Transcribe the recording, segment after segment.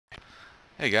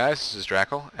Hey guys, this is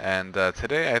Drackle, and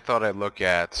today I thought I'd look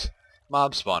at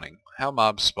mob spawning, how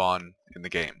mobs spawn in the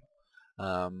game.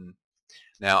 Um,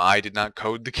 Now, I did not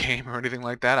code the game or anything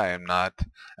like that. I am not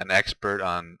an expert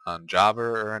on Java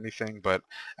or anything, but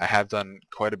I have done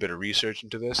quite a bit of research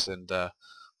into this and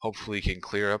hopefully can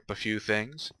clear up a few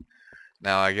things.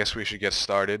 Now, I guess we should get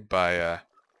started by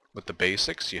with the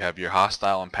basics. You have your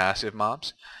hostile and passive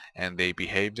mobs, and they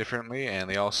behave differently, and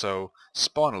they also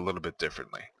spawn a little bit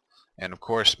differently. And of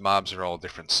course, mobs are all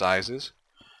different sizes,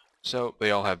 so they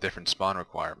all have different spawn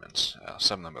requirements,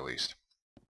 some of them at least.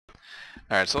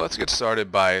 Alright, so let's get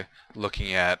started by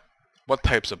looking at what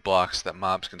types of blocks that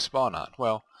mobs can spawn on.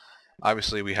 Well,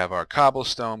 obviously we have our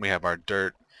cobblestone, we have our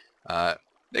dirt.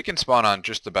 They can spawn on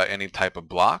just about any type of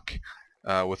block,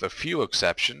 with a few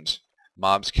exceptions.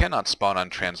 Mobs cannot spawn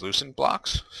on translucent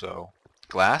blocks, so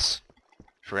glass,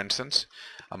 for instance.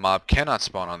 A mob cannot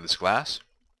spawn on this glass.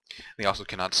 They also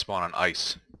cannot spawn on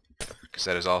ice, because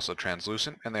that is also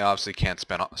translucent, and they obviously can't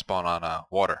spawn on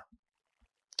water.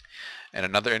 And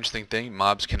another interesting thing,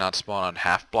 mobs cannot spawn on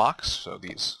half blocks, so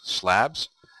these slabs.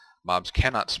 Mobs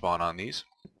cannot spawn on these.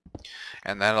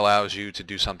 And that allows you to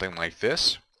do something like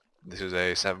this. This is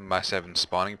a 7x7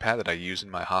 spawning pad that I use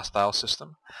in my hostile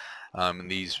system.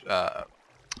 And these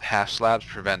half slabs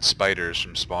prevent spiders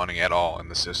from spawning at all in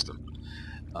the system.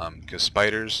 Because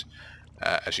spiders,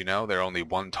 as you know, they're only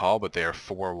 1 tall, but they are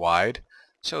 4 wide,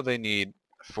 so they need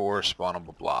 4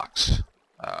 spawnable blocks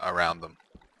around them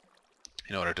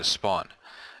in order to spawn.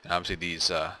 And obviously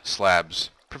these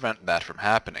slabs prevent that from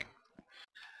happening.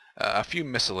 A few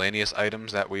miscellaneous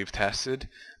items that we've tested.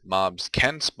 Mobs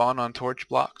can spawn on torch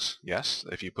blocks. Yes,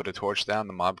 if you put a torch down,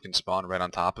 the mob can spawn right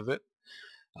on top of it.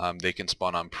 They can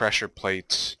spawn on pressure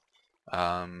plates.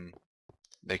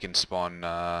 They can spawn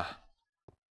on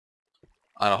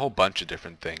a whole bunch of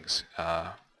different things.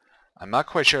 I'm not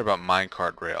quite sure about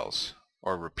minecart rails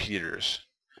or repeaters,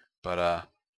 but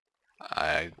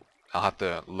I'll have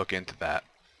to look into that.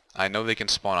 I know they can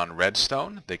spawn on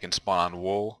redstone, they can spawn on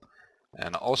wool,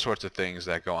 and all sorts of things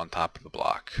that go on top of the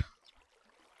block.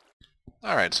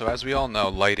 Alright, so as we all know,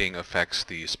 lighting affects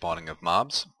the spawning of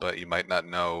mobs, but you might not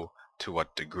know to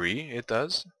what degree it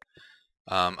does.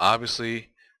 Obviously,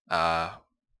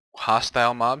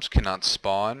 hostile mobs cannot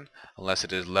spawn unless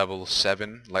it is level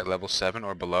 7, light level 7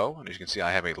 or below. And as you can see,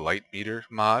 I have a light meter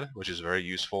mod, which is very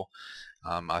useful.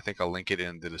 I think I'll link it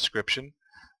in the description.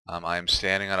 I am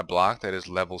standing on a block that is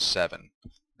level 7.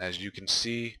 As you can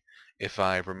see, if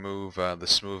I remove the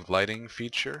smooth lighting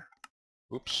feature,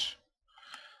 oops,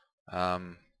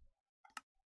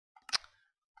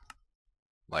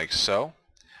 like so,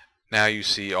 now you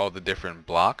see all the different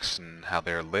blocks and how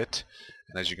they're lit.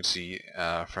 And as you can see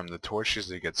from the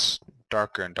torches, it gets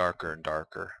darker and darker and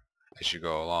darker as you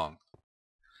go along.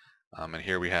 And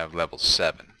here we have level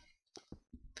 7.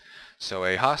 So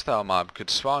a hostile mob could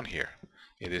spawn here.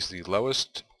 It is the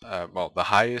lowest, well, the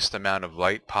highest amount of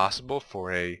light possible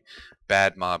for a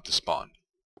bad mob to spawn.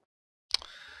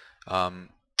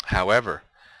 However,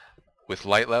 with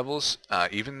light levels,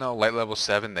 even though light level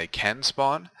 7 they can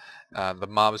spawn, the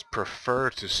mobs prefer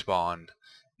to spawn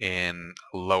in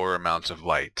lower amounts of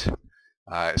light.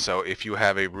 So if you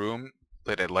have a room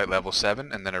lit at light level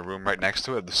 7 and then a room right next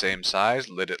to it the same size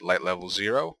lit at light level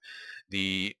 0,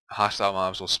 the hostile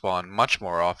mobs will spawn much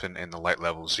more often in the light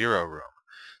level 0 room.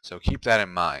 So keep that in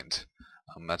mind.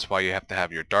 That's why you have to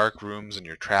have your dark rooms and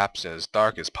your traps as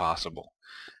dark as possible.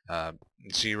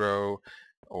 0,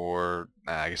 or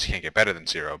I guess you can't get better than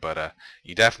 0, but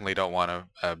you definitely don't want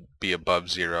to be above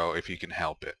 0 if you can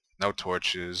help it. No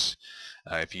torches.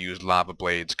 If you use lava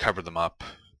blades, cover them up.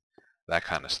 That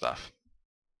kind of stuff.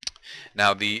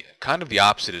 Now, the kind of the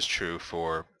opposite is true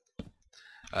for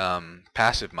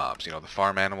passive mobs. You know, the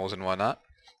farm animals and whatnot.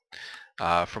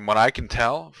 From what I can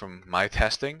tell from my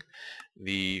testing,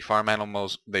 the farm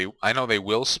animals, I know they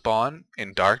will spawn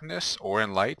in darkness or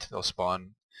in light. They'll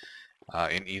spawn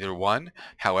in either one.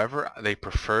 However, they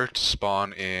prefer to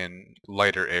spawn in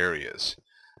lighter areas.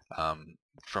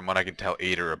 From what I can tell,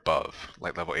 8 or above,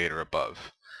 light level 8 or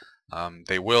above.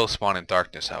 They will spawn in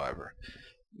darkness, however.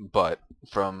 But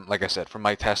from, like I said, from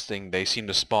my testing, they seem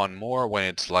to spawn more when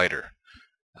it's lighter.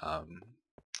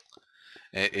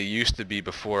 It used to be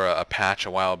before a patch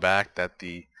a while back that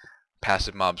the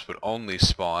passive mobs would only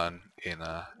spawn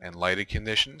in lighted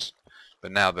conditions,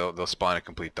 but now they'll spawn in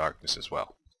complete darkness as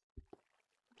well.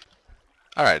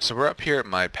 Alright, so we're up here at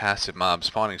my passive mob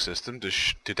spawning system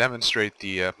to demonstrate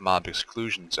the mob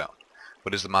exclusion zone.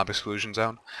 What is the mob exclusion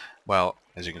zone? Well,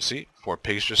 as you can see, 4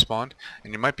 pigs just spawned,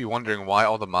 and you might be wondering why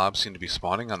all the mobs seem to be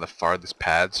spawning on the farthest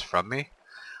paths from me.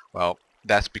 Well,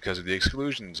 that's because of the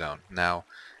exclusion zone. Now,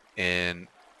 in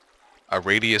a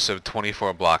radius of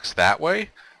 24 blocks that way,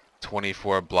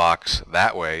 24 blocks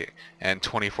that way, and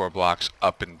 24 blocks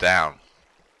up and down.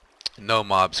 No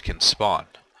mobs can spawn.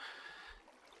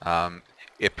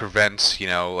 It prevents,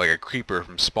 like a creeper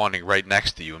from spawning right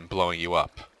next to you and blowing you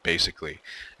up, basically.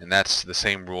 And that's the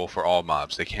same rule for all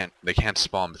mobs. They can't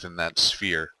spawn within that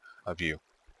sphere of you.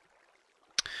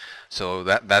 So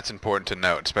that's important to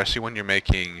note, especially when you're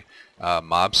making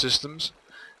mob systems.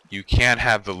 You can't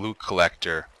have the loot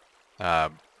collector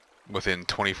within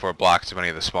 24 blocks of any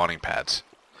of the spawning pads,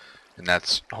 and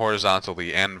that's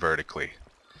horizontally and vertically.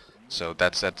 So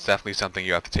that's definitely something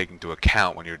you have to take into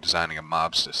account when you're designing a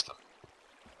mob system.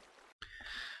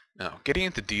 Now, getting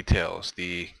into details,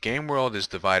 the game world is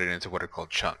divided into what are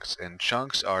called chunks, and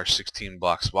chunks are 16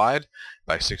 blocks wide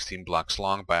by 16 blocks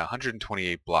long by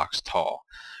 128 blocks tall,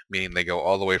 meaning they go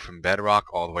all the way from bedrock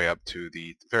all the way up to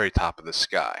the very top of the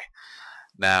sky.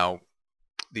 Now,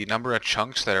 the number of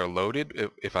chunks that are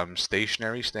loaded, if I'm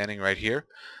stationary, standing right here,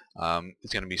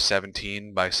 is going to be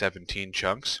 17 by 17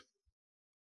 chunks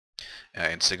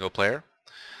in single player.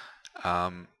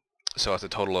 So it's a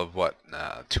total of what,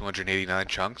 289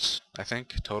 chunks, I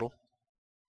think, total.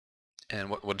 And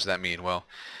what does that mean? Well,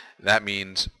 that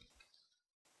means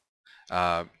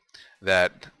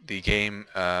that the game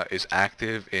is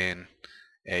active in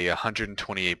a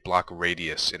 128 block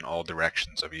radius in all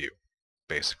directions of you,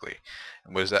 basically.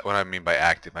 And what I mean by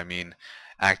active? I mean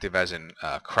active as in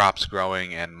crops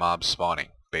growing and mobs spawning,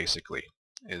 basically,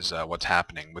 is what's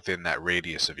happening within that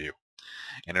radius of you.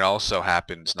 And it also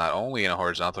happens not only in a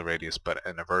horizontal radius, but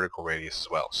in a vertical radius as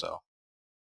well. So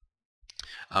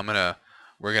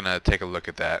we're gonna take a look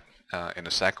at that in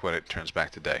a sec when it turns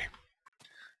back to day.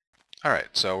 Alright,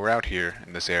 so we're out here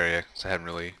in this area, so I haven't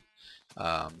really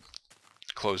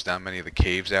closed down many of the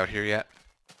caves out here yet.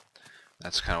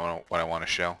 That's kind of what I want to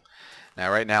show. Now,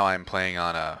 right now I'm playing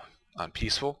on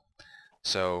peaceful,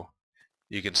 so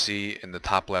you can see in the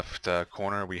top left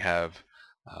corner we have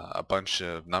a bunch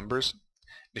of numbers.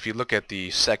 If you look at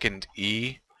the second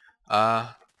E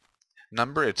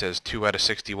number, it says 2 out of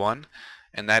 61,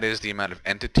 and that is the amount of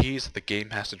entities that the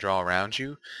game has to draw around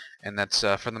you. And that's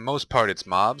for the most part it's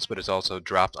mobs, but it's also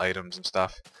dropped items and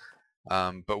stuff.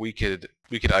 But we could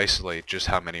isolate just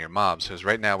how many are mobs, because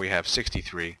right now we have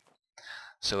 63.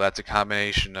 So that's a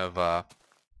combination of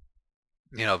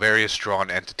various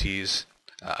drawn entities,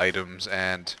 items,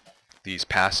 and these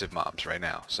passive mobs right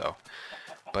now. So,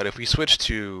 but if we switch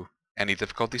to any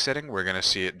difficulty setting, we're going to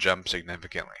see it jump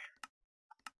significantly.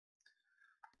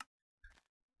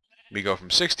 We go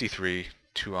from 63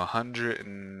 to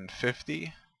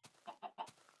 150,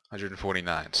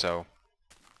 149. So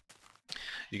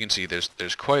you can see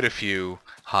there's quite a few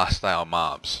hostile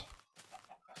mobs.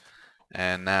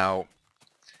 And now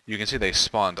you can see they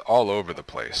spawned all over the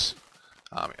place.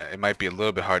 It might be a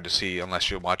little bit hard to see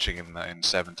unless you're watching in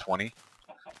 720.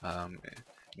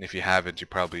 And if you haven't,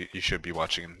 you should be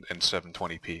watching in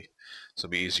 720p, so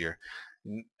it'll be easier.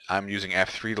 I'm using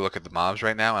F3 to look at the mobs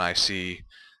right now, and I see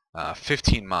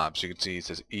 15 mobs. You can see it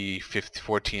says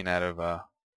E14 out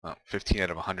of 15 out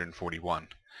of 141,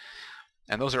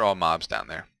 and those are all mobs down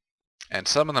there. And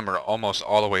some of them are almost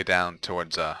all the way down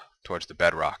towards the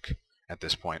bedrock at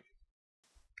this point.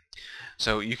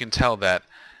 So you can tell that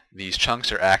these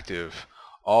chunks are active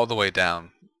all the way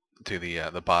down to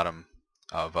the bottom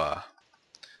of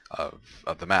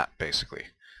the map, basically.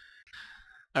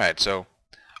 Alright, so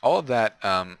all of that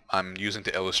I'm using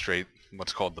to illustrate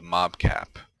what's called the mob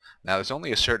cap. Now there's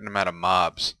only a certain amount of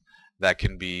mobs that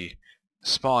can be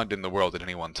spawned in the world at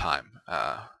any one time.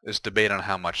 There's debate on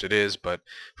how much it is, but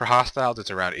for hostiles it's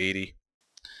around 80.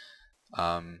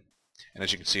 And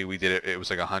as you can see, we did it was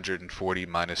like 140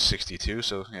 minus 62,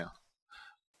 so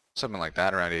something like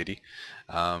that, around 80.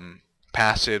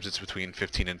 Passives, it's between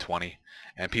 15 and 20.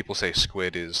 And people say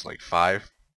squid is like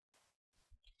 5,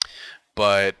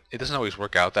 but it doesn't always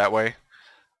work out that way.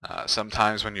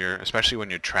 Sometimes especially when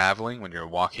you're traveling, when you're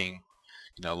walking,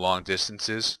 long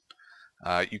distances,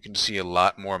 you can see a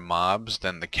lot more mobs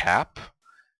than the cap.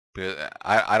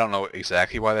 I don't know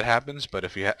exactly why that happens, but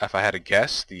if I had to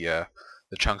guess, the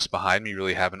chunks behind me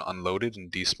really haven't unloaded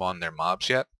and despawned their mobs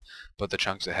yet, but the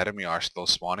chunks ahead of me are still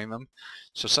spawning them.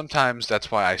 So sometimes that's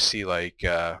why I see like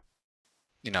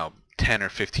 10 or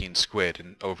 15 squid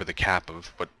and over the cap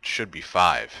of what should be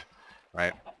 5,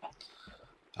 right?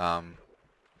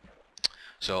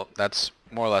 So that's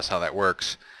more or less how that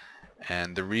works.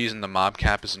 And the reason the mob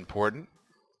cap is important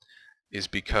is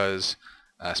because,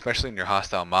 especially in your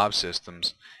hostile mob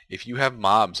systems, if you have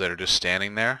mobs that are just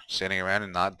standing around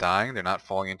and not dying, they're not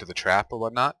falling into the trap or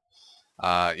whatnot,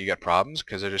 you got problems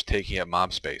because they're just taking up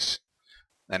mob space.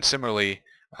 And similarly,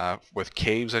 with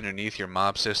caves underneath your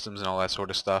mob systems and all that sort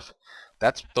of stuff,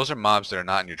 those are mobs that are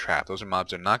not in your trap. Those are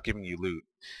mobs that are not giving you loot,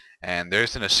 and they're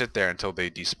just going to sit there until they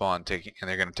despawn, and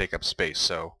they're going to take up space.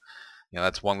 So,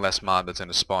 that's one less mob that's going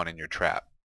to spawn in your trap.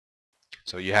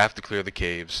 So you have to clear the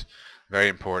caves. Very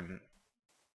important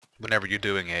whenever you're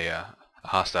doing a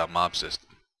hostile mob system.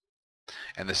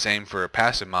 And the same for a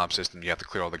passive mob system, you have to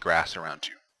clear all the grass around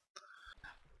you.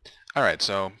 Alright,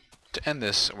 so to end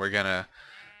this, I'm going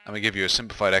to give you a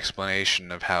simplified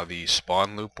explanation of how the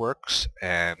spawn loop works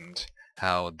and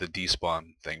how the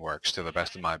despawn thing works to the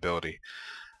best of my ability.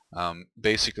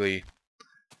 Basically,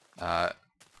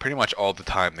 pretty much all the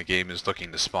time the game is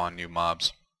looking to spawn new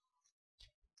mobs.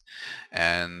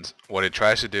 And what it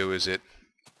tries to do is it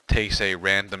takes a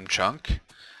random chunk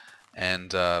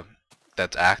and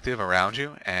that's active around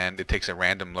you, and it takes a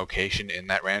random location in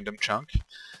that random chunk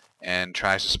and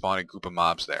tries to spawn a group of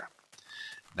mobs there.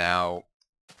 Now,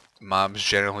 mobs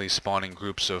generally spawn in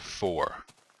groups of 4.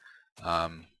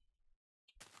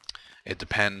 It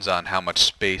depends on how much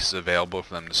space is available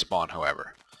for them to spawn,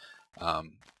 however.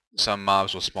 Some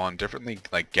mobs will spawn differently,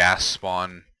 like gas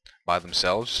spawn by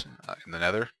themselves in the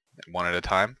nether, one at a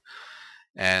time.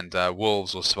 And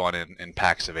wolves will spawn in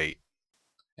packs of 8.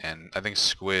 And I think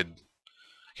squid,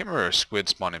 I can't remember if squid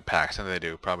spawn in packs. I think they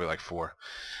do, probably like 4.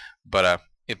 But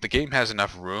if the game has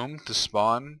enough room to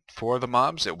spawn for the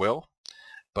mobs, it will.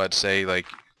 But say like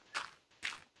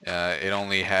it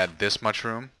only had this much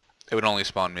room, it would only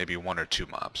spawn maybe 1 or 2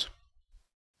 mobs.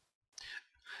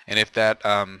 And if that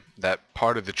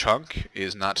part of the chunk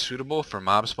is not suitable for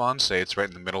mob spawn, say it's right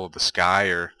in the middle of the sky,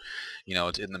 or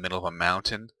it's in the middle of a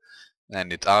mountain,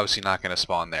 then it's obviously not going to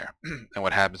spawn there. And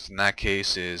what happens in that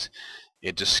case is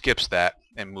it just skips that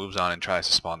and moves on and tries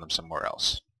to spawn them somewhere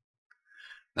else.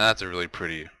 Now that's a really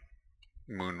pretty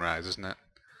moonrise, isn't it?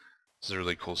 This is a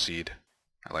really cool seed.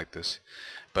 I like this.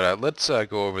 But let's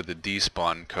go over the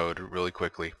despawn code really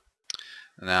quickly.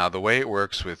 Now the way it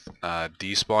works with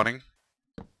despawning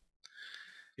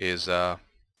is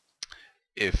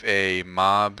if a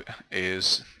mob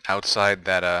is outside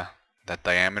that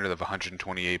diameter of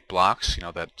 128 blocks,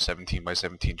 that 17 by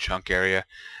 17 chunk area,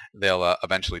 they'll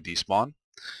eventually despawn.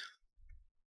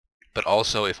 But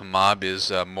also if a mob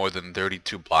is more than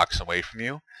 32 blocks away from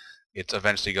you, it's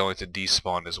eventually going to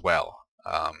despawn as well.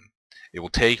 It will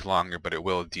take longer, but it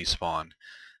will despawn.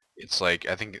 It's like,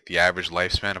 I think the average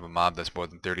lifespan of a mob that's more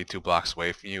than 32 blocks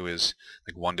away from you is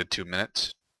like 1 to 2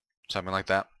 minutes, something like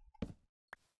that.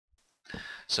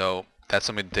 So that's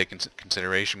something to take into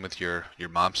consideration with your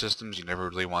mob systems. You never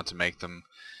really want to make them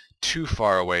too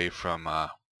far away from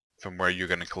where you're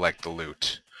going to collect the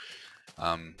loot,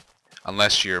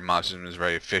 unless your mob system is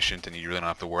very efficient and you really don't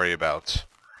have to worry about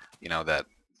that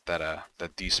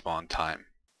despawn time.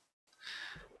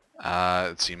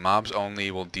 Let's see, mobs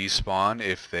only will despawn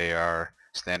if they are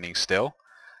standing still.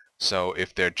 So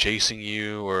if they're chasing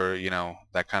you, or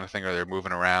that kind of thing, or they're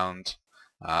moving around,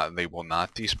 they will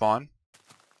not despawn.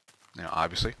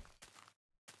 Obviously.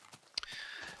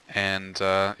 And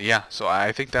yeah, so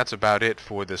I think that's about it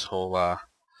for this whole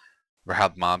for how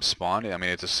the mobs spawn. I mean,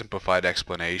 it's a simplified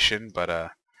explanation,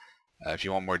 but if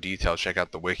you want more detail, check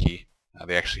out the wiki.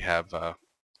 They actually have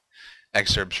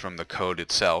excerpts from the code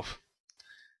itself,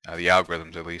 the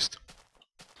algorithms at least.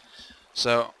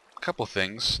 So, a couple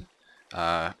things.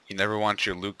 You never want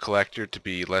your loot collector to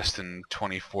be less than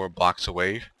 24 blocks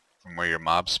away from where your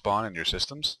mobs spawn in your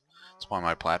systems. That's why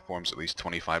my platform's at least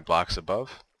 25 blocks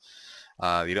above.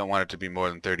 You don't want it to be more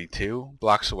than 32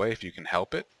 blocks away if you can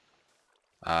help it.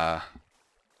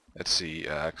 Let's see,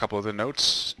 a couple of the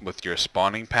notes with your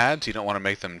spawning pads. You don't want to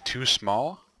make them too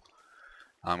small.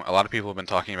 A lot of people have been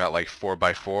talking about like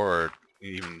 4x4 or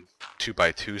even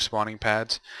 2x2 spawning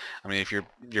pads. I mean, if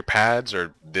your pads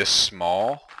are this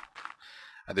small,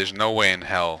 there's no way in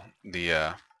hell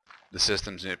the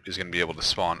system is going to be able to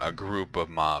spawn a group of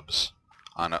mobs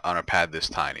on a pad this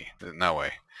tiny. No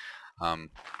way.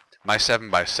 My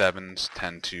 7x7s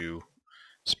tend to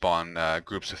spawn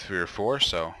groups of 3 or 4,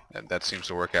 so that seems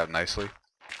to work out nicely.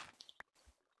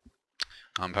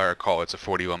 If I recall, it's a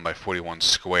 41 by 41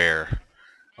 square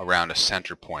around a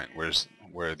center point,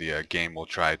 where the game will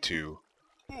try to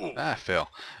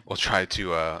will try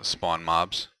to spawn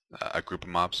mobs, a group of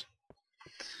mobs,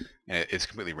 and it's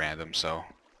completely random. So,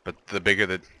 but the bigger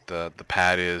the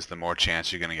pad is, the more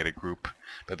chance you're going to get a group.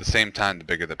 But at the same time, the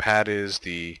bigger the pad is,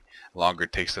 the longer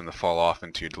it takes them to fall off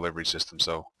into your delivery system.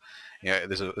 So, yeah,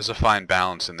 there's a fine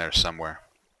balance in there somewhere.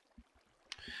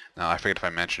 Now, I forget if I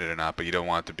mentioned it or not, but you don't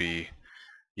want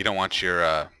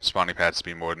your spawning pads to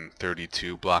be more than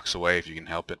 32 blocks away if you can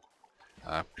help it,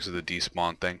 because of the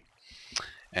despawn thing.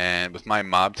 And with my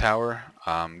mob tower,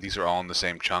 these are all in the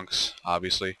same chunks,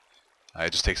 obviously.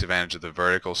 It just takes advantage of the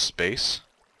vertical space.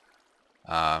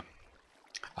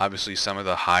 Obviously some of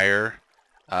the higher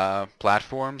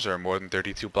platforms are more than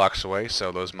 32 blocks away,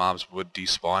 so those mobs would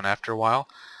despawn after a while,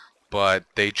 but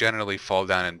they generally fall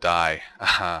down and die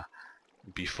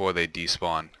before they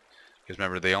despawn. Because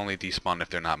remember, they only despawn if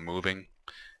they're not moving,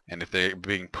 and if they're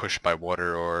being pushed by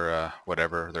water or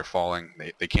whatever, they're falling,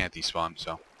 they can't despawn,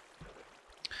 so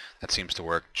that seems to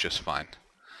work just fine.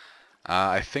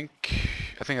 I think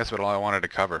that's all I wanted to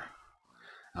cover.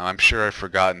 I'm sure I've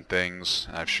forgotten things.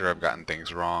 I'm sure I've gotten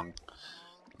things wrong.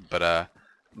 But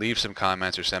leave some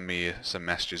comments or send me some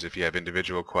messages if you have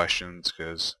individual questions,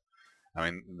 because I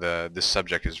mean this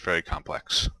subject is very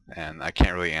complex and I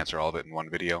can't really answer all of it in one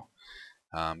video.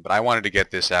 But I wanted to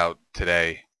get this out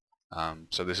today,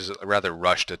 so this is a rather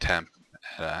rushed attempt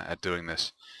at doing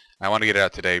this. I want to get it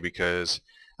out today because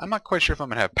I'm not quite sure if I'm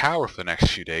going to have power for the next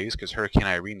few days, because Hurricane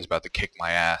Irene is about to kick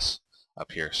my ass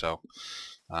up here. So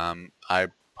I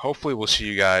hopefully will see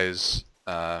you guys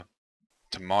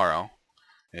tomorrow.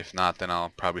 If not, then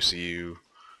I'll probably see you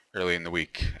early in the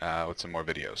week with some more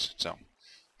videos. So,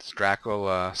 it's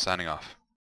Drackle signing off.